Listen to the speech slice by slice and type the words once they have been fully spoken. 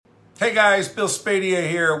Hey guys, Bill Spadea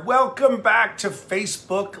here. Welcome back to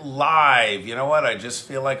Facebook Live. You know what? I just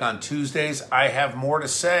feel like on Tuesdays I have more to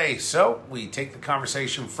say. So we take the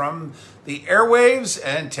conversation from the airwaves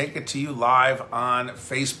and take it to you live on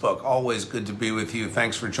Facebook. Always good to be with you.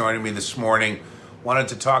 Thanks for joining me this morning. Wanted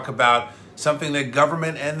to talk about something that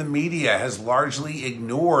government and the media has largely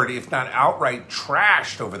ignored, if not outright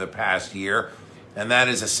trashed over the past year. And that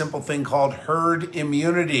is a simple thing called herd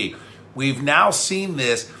immunity. We've now seen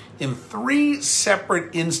this in three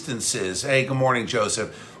separate instances, hey, good morning,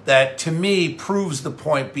 Joseph, that to me proves the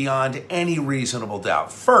point beyond any reasonable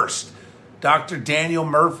doubt. First, Dr. Daniel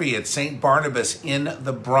Murphy at St. Barnabas in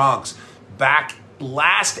the Bronx back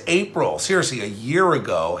last April, seriously, a year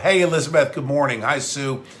ago. Hey, Elizabeth, good morning. Hi,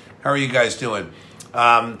 Sue. How are you guys doing?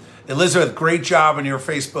 Elizabeth, great job on your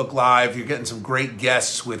Facebook Live. You're getting some great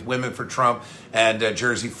guests with Women for Trump and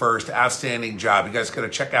Jersey First. Outstanding job. You guys got to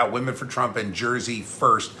check out Women for Trump and Jersey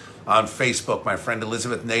First on Facebook. My friend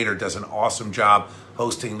Elizabeth Nader does an awesome job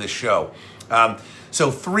hosting this show.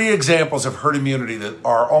 So three examples of herd immunity that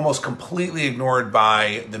are almost completely ignored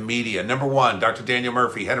by the media. Number one, Dr. Daniel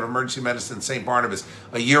Murphy, head of emergency medicine at St. Barnabas,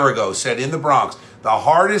 a year ago said in the Bronx, the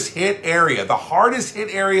hardest hit area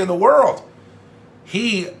in the world,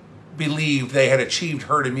 he believed they had achieved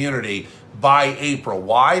herd immunity by April.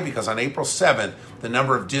 Why? Because on April 7th, the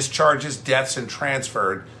number of discharges, deaths, and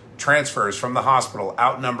transfers from the hospital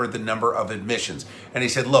outnumbered the number of admissions. And he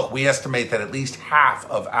said, look, we estimate that at least half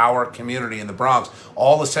of our community in the Bronx,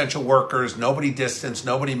 all essential workers, nobody distanced,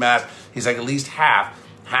 nobody masked, he's like at least half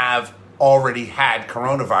have already had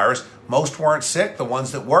coronavirus. Most weren't sick. The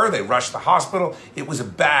ones that were, they rushed the hospital. It was a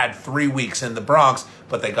bad 3 weeks in the Bronx,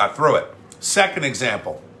 but they got through it. Second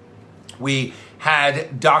example, we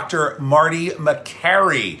had Dr. Marty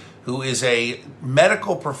Makary, who is a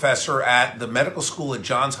medical professor at the medical school at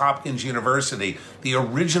Johns Hopkins University, the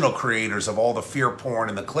original creators of all the fear porn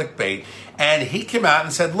and the clickbait. And he came out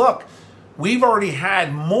and said, look, we've already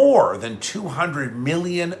had more than 200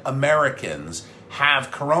 million Americans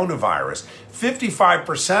have coronavirus.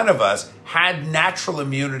 55% of us had natural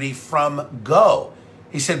immunity from go.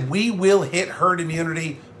 He said, we will hit herd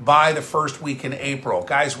immunity by the first week in April.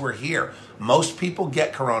 Guys, we're here. Most people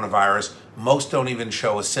get coronavirus. Most don't even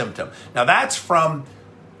show a symptom. Now, that's from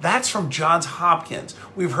Johns Hopkins.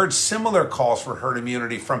 We've heard similar calls for herd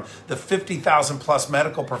immunity from the 50,000 plus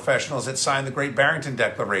medical professionals that signed the Great Barrington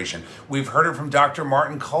Declaration. We've heard it from Dr.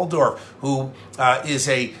 Martin Kulldorff, who is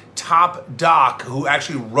a top doc who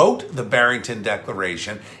actually wrote the Barrington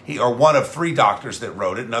Declaration. Or one of three doctors that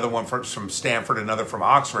wrote it, another one from Stanford, another from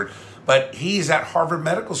Oxford. But he's at Harvard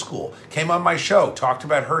Medical School, came on my show, talked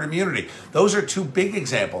about herd immunity. Those are two big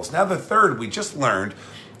examples. Now the third, we just learned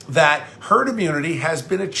that herd immunity has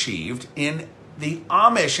been achieved in the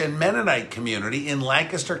Amish and Mennonite community in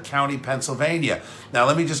Lancaster County, Pennsylvania. Now,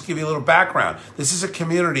 let me just give you a little background. This is a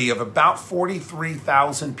community of about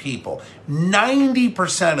 43,000 people.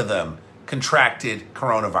 90% of them contracted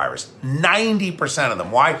coronavirus. 90% of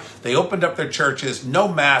them. Why? They opened up their churches, no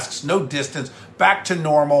masks, no distance, back to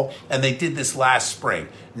normal, and they did this last spring.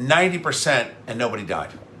 90% and nobody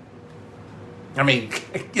died. I mean,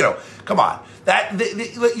 come on.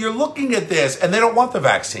 You're looking at this and they don't want the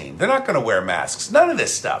vaccine. They're not going to wear masks. None of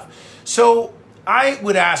this stuff. So I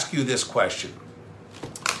would ask you this question.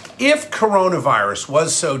 If coronavirus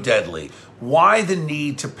was so deadly, why the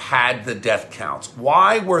need to pad the death counts?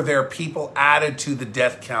 Why were there people added to the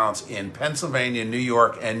death counts in Pennsylvania, New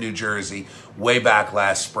York, and New Jersey way back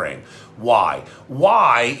last spring? Why?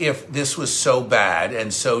 Why, if this was so bad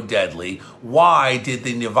and so deadly, why did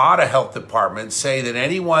the Nevada Health Department say that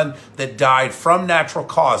anyone that died from natural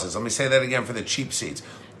causes, let me say that again for the cheap seats,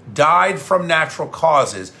 died from natural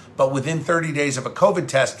causes, but within 30 days of a COVID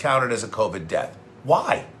test counted as a COVID death?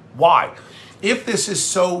 Why? Why? If this is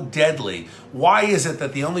so deadly, why is it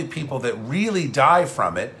that the only people that really die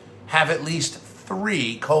from it have at least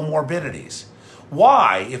 3 comorbidities?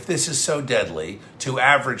 Why, if this is so deadly to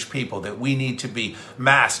average people that we need to be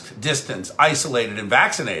masked, distanced, isolated, and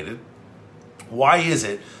vaccinated, why is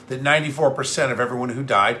it that 94% of everyone who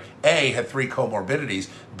died, A, had 3 comorbidities,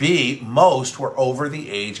 B, most were over the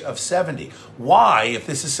age of 70? Why, if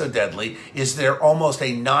this is so deadly, is there almost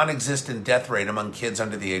a non-existent death rate among kids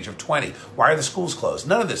under the age of 20? Why are the schools closed?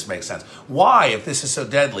 None of this makes sense. Why, if this is so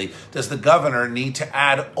deadly, does the governor need to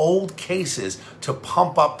add old cases to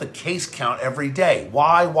pump up the case count every day?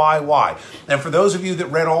 Why? And for those of you that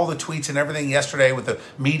read all the tweets and everything yesterday with the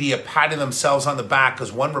media patting themselves on the back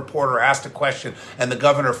because one reporter asked a question and the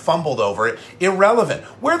governor fumbled over it, irrelevant.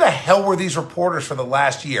 Where the hell were these reporters for the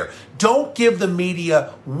last year? Don't give the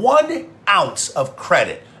media 1 ounce of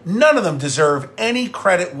credit. None of them deserve any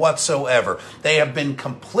credit whatsoever. They have been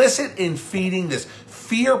complicit in feeding this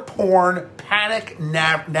fear porn panic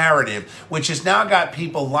narrative, which has now got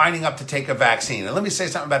people lining up to take a vaccine. And let me say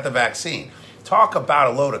something about the vaccine. Talk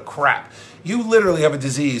about a load of crap. You literally have a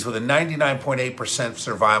disease with a 99.8%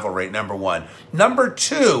 survival rate, number one. Number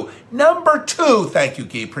two, thank you,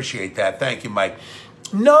 Guy, appreciate that. Thank you, Mike.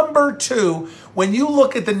 Number two, when you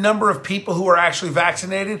look at the number of people who are actually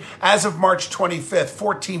vaccinated, as of March 25th,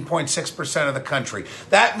 14.6% of the country.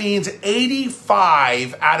 That means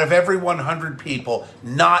 85 out of every 100 people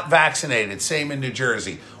not vaccinated. Same in New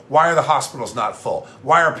Jersey. Why are the hospitals not full?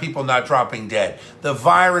 Why are people not dropping dead? The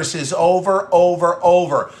virus is over.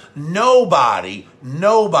 Nobody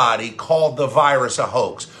called the virus a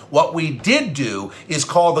hoax. What we did do is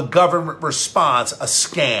call the government response a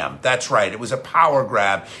scam. That's right. It was a power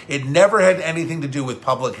grab. It never had anything to do with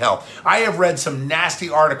public health. I have read some nasty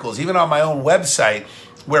articles, even on my own website,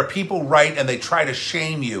 where people write and they try to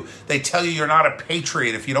shame you. They tell you you're not a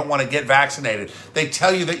patriot if you don't want to get vaccinated. They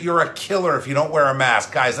tell you that you're a killer if you don't wear a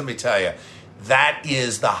mask. Guys, let me tell you, that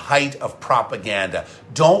is the height of propaganda.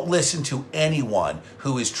 Don't listen to anyone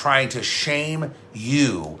who is trying to shame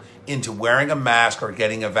you into wearing a mask or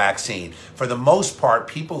getting a vaccine. For the most part,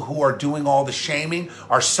 people who are doing all the shaming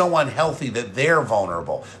are so unhealthy that they're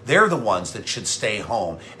vulnerable. They're the ones that should stay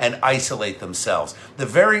home and isolate themselves. The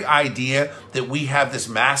very idea that we have this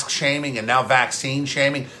mask shaming and now vaccine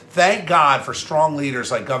shaming, thank God for strong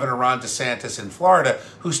leaders like Governor Ron DeSantis in Florida,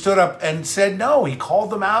 who stood up and said no. He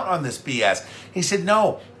called them out on this BS. He said,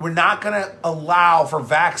 no, we're not going to allow for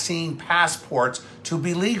vaccine passports to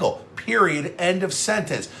be legal. Period. End of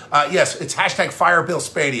sentence. Yes, it's hashtag Fire Bill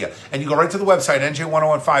Spadia. And you go right to the website,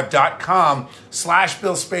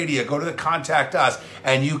 nj1015.com/Bill Spadia. Go to the contact us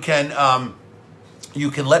and you can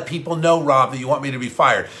let people know, Rob, that you want me to be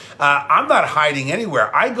fired. I'm not hiding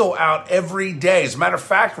anywhere. I go out every day. As a matter of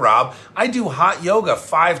fact, Rob, I do hot yoga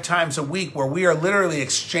 5 times a week where we are literally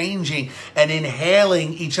exchanging and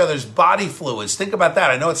inhaling each other's body fluids. Think about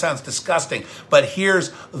that. I know it sounds disgusting, but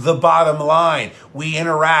here's the bottom line. We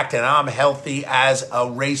interact and I'm healthy as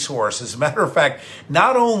a racehorse. As a matter of fact,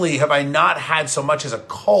 not only have I not had so much as a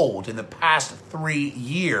cold in the past 3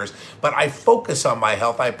 years, but I focus on my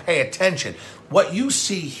health. I pay attention. What you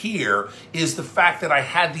see here is the fact that I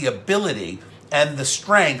had the ability and the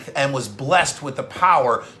strength and was blessed with the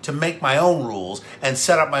power to make my own rules and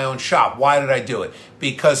set up my own shop. Why did I do it?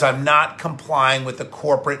 Because I'm not complying with the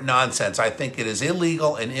corporate nonsense. I think it is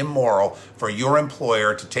illegal and immoral for your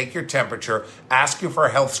employer to take your temperature, ask you for a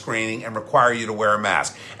health screening, and require you to wear a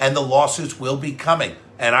mask. And the lawsuits will be coming.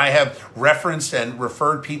 And I have referenced and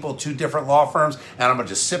referred people to different law firms, and I'm going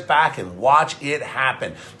to just sit back and watch it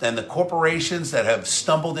happen. And the corporations that have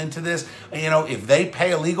stumbled into this, if they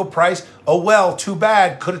pay a legal price, oh well, too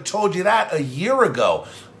bad. Could have told you that a year ago.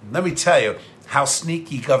 Let me tell you how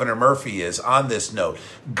sneaky Governor Murphy is on this note.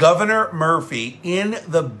 Governor Murphy in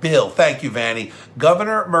the bill, thank you, Vanny.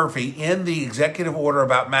 Governor Murphy in the executive order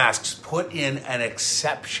about masks put in an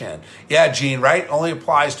exception. Yeah, Gene, right? Only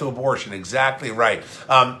applies to abortion. Exactly right.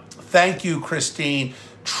 Thank you, Christine.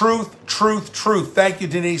 Truth. Thank you,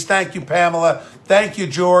 Denise. Thank you, Pamela. Thank you,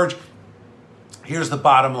 George. Here's the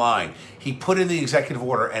bottom line. He put in the executive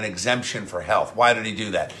order an exemption for health. Why did he do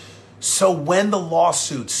that? So when the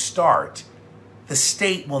lawsuits start, the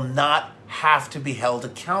state will not have to be held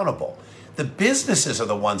accountable. The businesses are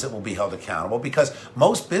the ones that will be held accountable because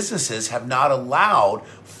most businesses have not allowed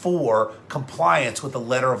for compliance with the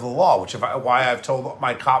letter of the law, which is why I've told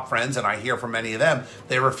my cop friends, and I hear from many of them,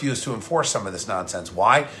 they refuse to enforce some of this nonsense.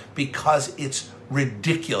 Why? Because it's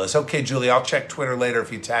ridiculous. Okay, Julie, I'll check Twitter later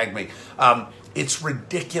if you tag me. It's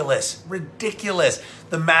ridiculous.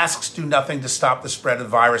 The masks do nothing to stop the spread of the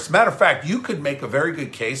virus. Matter of fact, you could make a very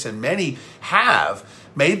good case, and many have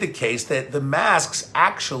made the case, that the masks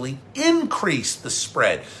actually increase the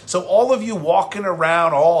spread. So all of you walking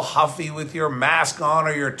around all huffy with your mask on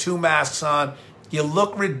or your 2 masks on, you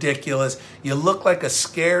look ridiculous. You look like a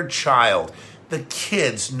scared child. The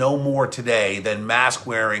kids know more today than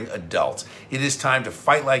mask-wearing adults. It is time to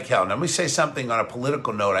fight like hell. Now, let me say something on a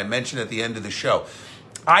political note I mentioned at the end of the show.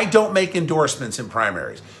 I don't make endorsements in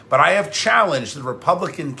primaries, but I have challenged the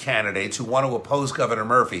Republican candidates who want to oppose Governor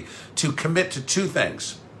Murphy to commit to 2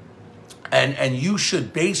 things. And you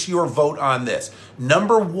should base your vote on this.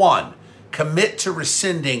 Number 1, commit to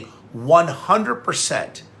rescinding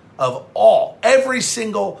 100% of every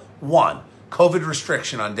single one, COVID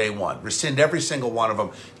restriction on day 1. Rescind every single one of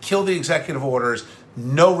them. Kill the executive orders.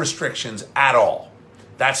 No restrictions at all.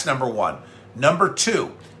 That's number 1. Number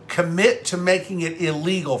 2, commit to making it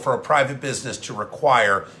illegal for a private business to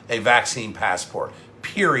require a vaccine passport.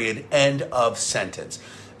 period, end of sentence.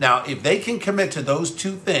 Now, if they can commit to those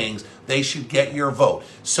two things, they should get your vote.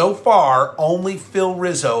 So far, only Phil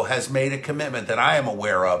Rizzo has made a commitment that I am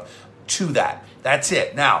aware of to that. That's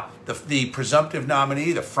it. Now, the presumptive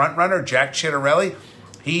nominee, the front runner, Jack Ciattarelli,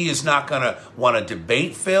 he is not going to want to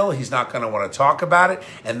debate Phil. He's not going to want to talk about it.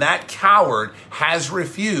 And that coward has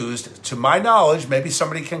refused, to my knowledge, maybe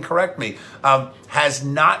somebody can correct me, has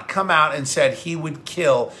not come out and said he would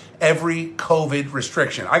kill every COVID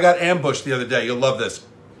restriction. I got ambushed the other day. You'll love this.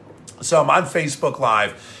 So I'm on Facebook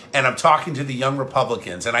Live, and I'm talking to the young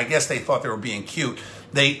Republicans, and I guess they thought they were being cute.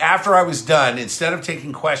 After I was done, instead of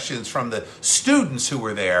taking questions from the students who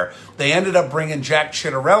were there, they ended up bringing Jack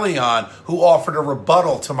Ciattarelli on, who offered a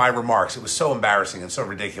rebuttal to my remarks. It was so embarrassing and so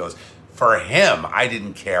ridiculous. For him, I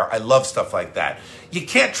didn't care. I love stuff like that. You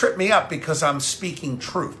can't trip me up because I'm speaking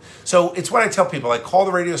truth. So it's what I tell people. I call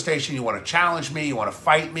the radio station. You want to challenge me. You want to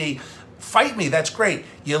fight me. Fight me, that's great.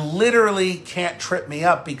 You literally can't trip me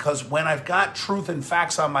up because when I've got truth and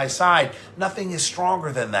facts on my side, nothing is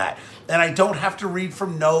stronger than that. And I don't have to read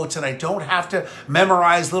from notes and I don't have to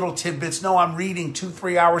memorize little tidbits. No, I'm reading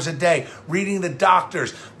 2-3 hours a day, reading the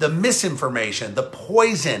doctors, the misinformation, the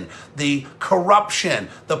poison, the corruption,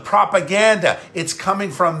 the propaganda. It's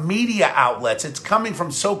coming from media outlets. It's coming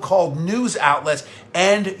from so-called news outlets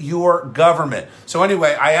and your government. So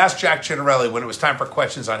anyway, I asked Jack Ciattarelli when it was time for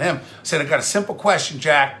questions on him. I said, I got a simple question,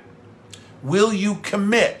 Jack. Will you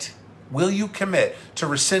commit to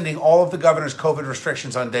rescinding all of the governor's COVID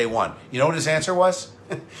restrictions on day one? You know what his answer was?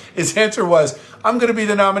 His answer was, I'm going to be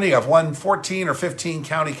the nominee. I've won 14 or 15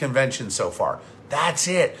 county conventions so far. That's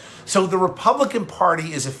it. So the Republican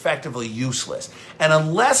Party is effectively useless. And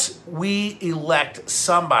unless we elect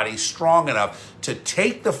somebody strong enough to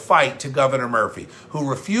take the fight to Governor Murphy, who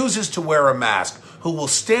refuses to wear a mask, who will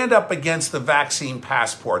stand up against the vaccine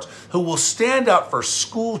passports, who will stand up for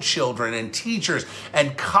school children and teachers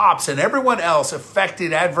and cops and everyone else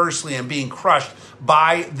affected adversely and being crushed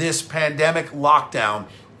by this pandemic lockdown,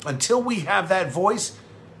 until we have that voice,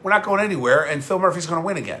 we're not going anywhere, and Phil Murphy's going to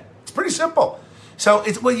win again. It's pretty simple. So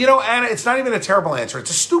Anna, it's not even a terrible answer.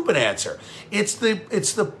 It's a stupid answer. It's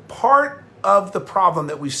the part of the problem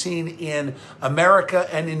that we've seen in America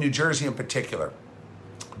and in New Jersey in particular.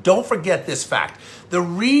 Don't forget this fact. The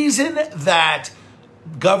reason that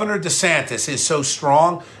Governor DeSantis is so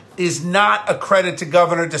strong is not a credit to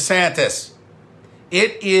Governor DeSantis.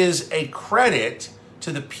 It is a credit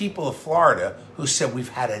to the people of Florida who said, we've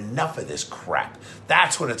had enough of this crap.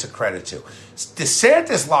 That's what it's a credit to.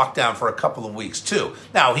 DeSantis locked down for a couple of weeks too.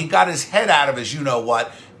 Now, he got his head out of his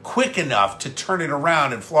you-know-what quick enough to turn it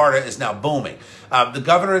around, and Florida is now booming. The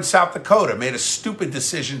governor in South Dakota made a stupid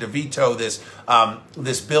decision to veto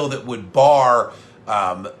this bill that would bar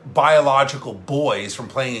biological boys from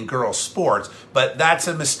playing in girls' sports, but that's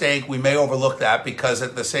a mistake. We may overlook that because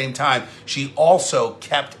at the same time, she also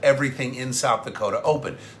kept everything in South Dakota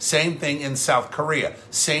open. Same thing in South Korea,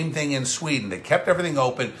 same thing in Sweden. They kept everything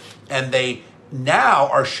open, and they now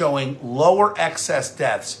are showing lower excess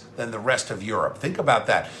deaths than the rest of Europe. Think about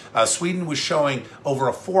that. Sweden was showing over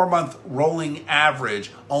a 4-month rolling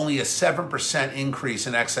average only a 7% increase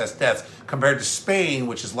in excess deaths compared to Spain,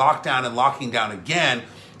 which is locked down and locking down again,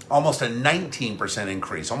 almost a 19%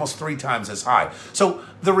 increase, almost 3 times as high. So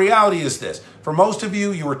the reality is this. For most of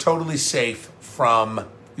you, you are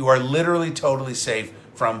literally totally safe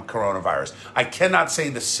from coronavirus. I cannot say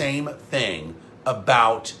the same thing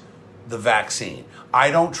about the vaccine.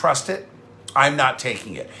 I don't trust it. I'm not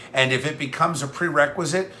taking it. And if it becomes a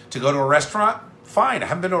prerequisite to go to a restaurant, fine. I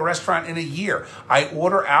haven't been to a restaurant in a year. I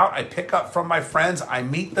order out, I pick up from my friends, I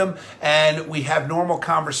meet them, and we have normal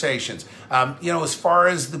conversations. As far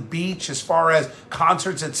as the beach, as far as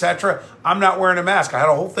concerts, etc., I'm not wearing a mask. I had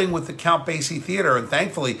a whole thing with the Count Basie Theater, and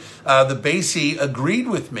thankfully, the Basie agreed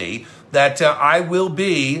with me that I will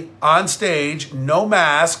be on stage, no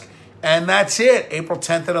mask. And that's it. April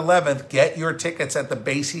 10th and 11th. Get your tickets at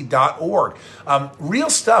thebasie.org. Real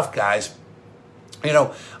stuff, guys.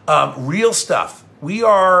 Real stuff. We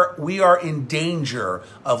are in danger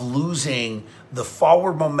of losing the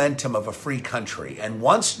forward momentum of a free country. And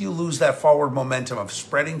once you lose that forward momentum of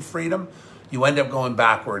spreading freedom, you end up going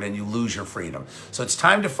backward and you lose your freedom. So it's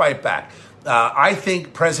time to fight back. I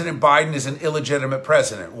think President Biden is an illegitimate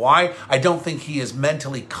president. Why? I don't think he is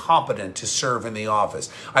mentally competent to serve in the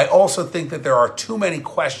office. I also think that there are too many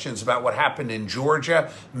questions about what happened in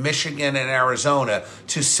Georgia, Michigan, and Arizona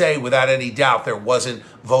to say without any doubt there wasn't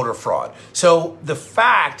voter fraud. So the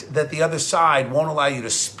fact that the other side won't allow you to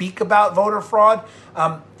speak about voter fraud,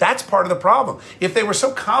 that's part of the problem. If they were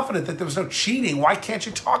so confident that there was no cheating, why can't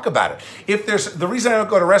you talk about it? If there's the reason I don't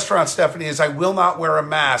go to restaurants, Stephanie, is I will not wear a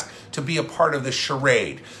mask to be a part of the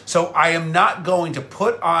charade. So I am not going to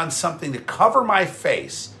put on something to cover my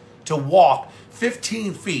face to walk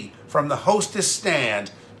 15 feet from the hostess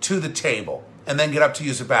stand to the table and then get up to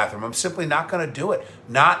use the bathroom. I'm simply not going to do it.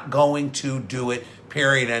 Not going to do it,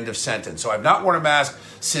 period, end of sentence. So I've not worn a mask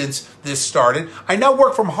since this started. I now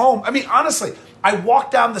work from home. I mean, honestly, I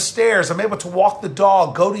walk down the stairs. I'm able to walk the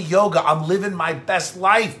dog, go to yoga. I'm living my best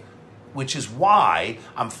life, which is why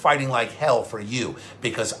I'm fighting like hell for you,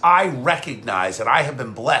 because I recognize that I have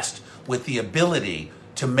been blessed with the ability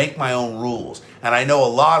to make my own rules. And I know a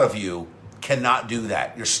lot of you cannot do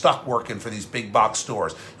that. You're stuck working for these big box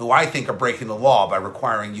stores who I think are breaking the law by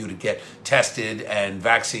requiring you to get tested and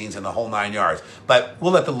vaccines and the whole 9 yards. But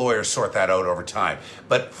we'll let the lawyers sort that out over time.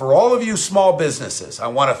 But for all of you small businesses, I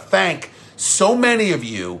want to thank so many of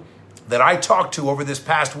you that I talked to over this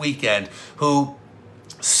past weekend who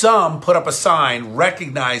some put up a sign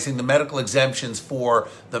recognizing the medical exemptions for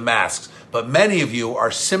the masks, but many of you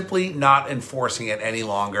are simply not enforcing it any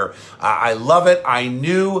longer. I love it. I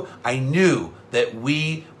knew that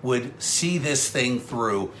we would see this thing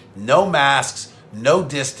through. No masks, no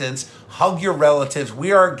distance, hug your relatives.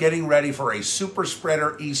 We are getting ready for a super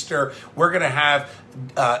spreader Easter. We're going to have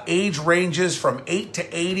age ranges from 8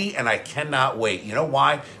 to 80, and I cannot wait. You know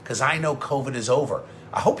why? Because I know COVID is over.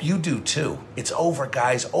 I hope you do too. It's over,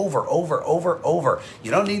 guys. Over.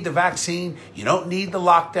 You don't need the vaccine. You don't need the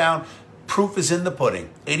lockdown. Proof is in the pudding.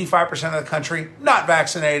 85% of the country not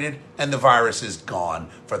vaccinated, and the virus is gone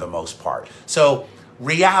for the most part. So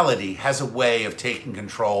reality has a way of taking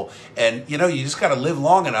control, and you just got to live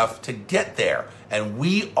long enough to get there. And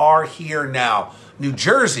we are here now. New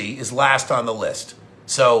Jersey is last on the list.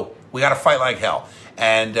 So we got to fight like hell.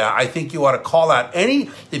 And I think you ought to call out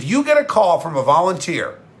if you get a call from a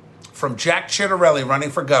volunteer, from Jack Ciattarelli running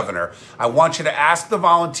for governor, I want you to ask the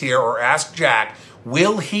volunteer or ask Jack,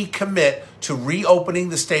 will he commit to reopening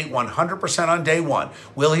the state 100% on day one?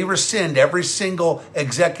 Will he rescind every single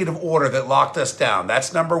executive order that locked us down?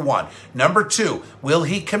 That's number one. Number two, will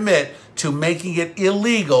he commit to making it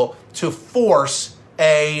illegal to force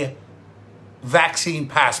a vaccine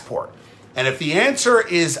passport? And if the answer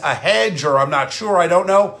is a hedge or I'm not sure, I don't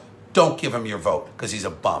know, don't give him your vote because he's a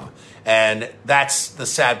bum. And that's the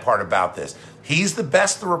sad part about this. He's the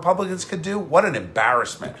best the Republicans could do. What an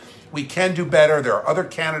embarrassment. We can do better. There are other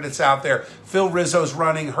candidates out there. Phil Rizzo's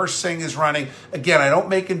running. Hirsch Singh is running. Again, I don't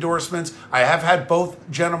make endorsements. I have had both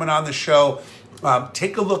gentlemen on the show.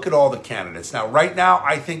 Take a look at all the candidates. Now, right now,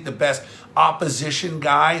 I think the best opposition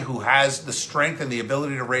guy who has the strength and the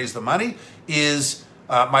ability to raise the money is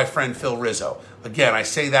my friend Phil Rizzo. Again, I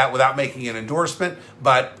say that without making an endorsement,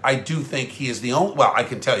 but I do think he is the only, I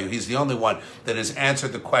can tell you, he's the only one that has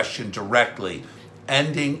answered the question directly,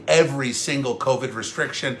 ending every single COVID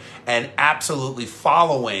restriction and absolutely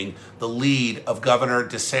following the lead of Governor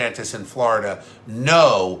DeSantis in Florida.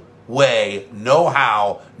 No way, no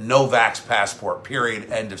how, no vax passport,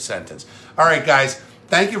 period, end of sentence. All right, guys.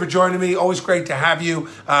 Thank you for joining me. Always great to have you.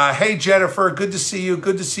 Hey, Jennifer, good to see you.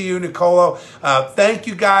 Good to see you, Nicolo. Thank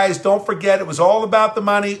you, guys. Don't forget, it was all about the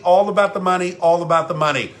money, all about the money, all about the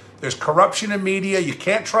money. There's corruption in media. You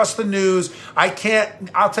can't trust the news. I'll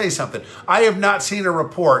tell you something. I have not seen a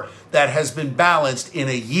report that has been balanced in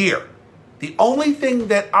a year. The only thing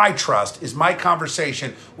that I trust is my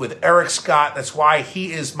conversation with Eric Scott. That's why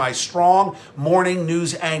he is my strong morning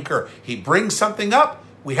news anchor. He brings something up.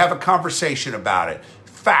 We have a conversation about it.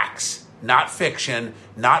 Facts, not fiction,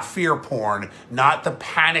 not fear porn, not the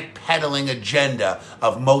panic peddling agenda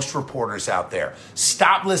of most reporters out there.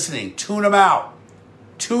 Stop listening. Tune them out.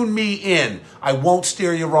 Tune me in. I won't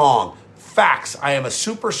steer you wrong. Facts. I am a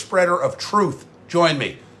super spreader of truth. Join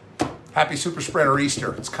me. Happy Super Spreader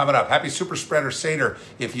Easter. It's coming up. Happy Super Spreader Seder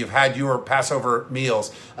if you've had your Passover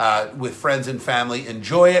meals with friends and family.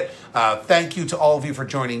 Enjoy it. Thank you to all of you for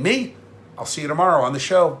joining me. I'll see you tomorrow on the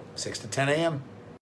show, 6 to 10 a.m.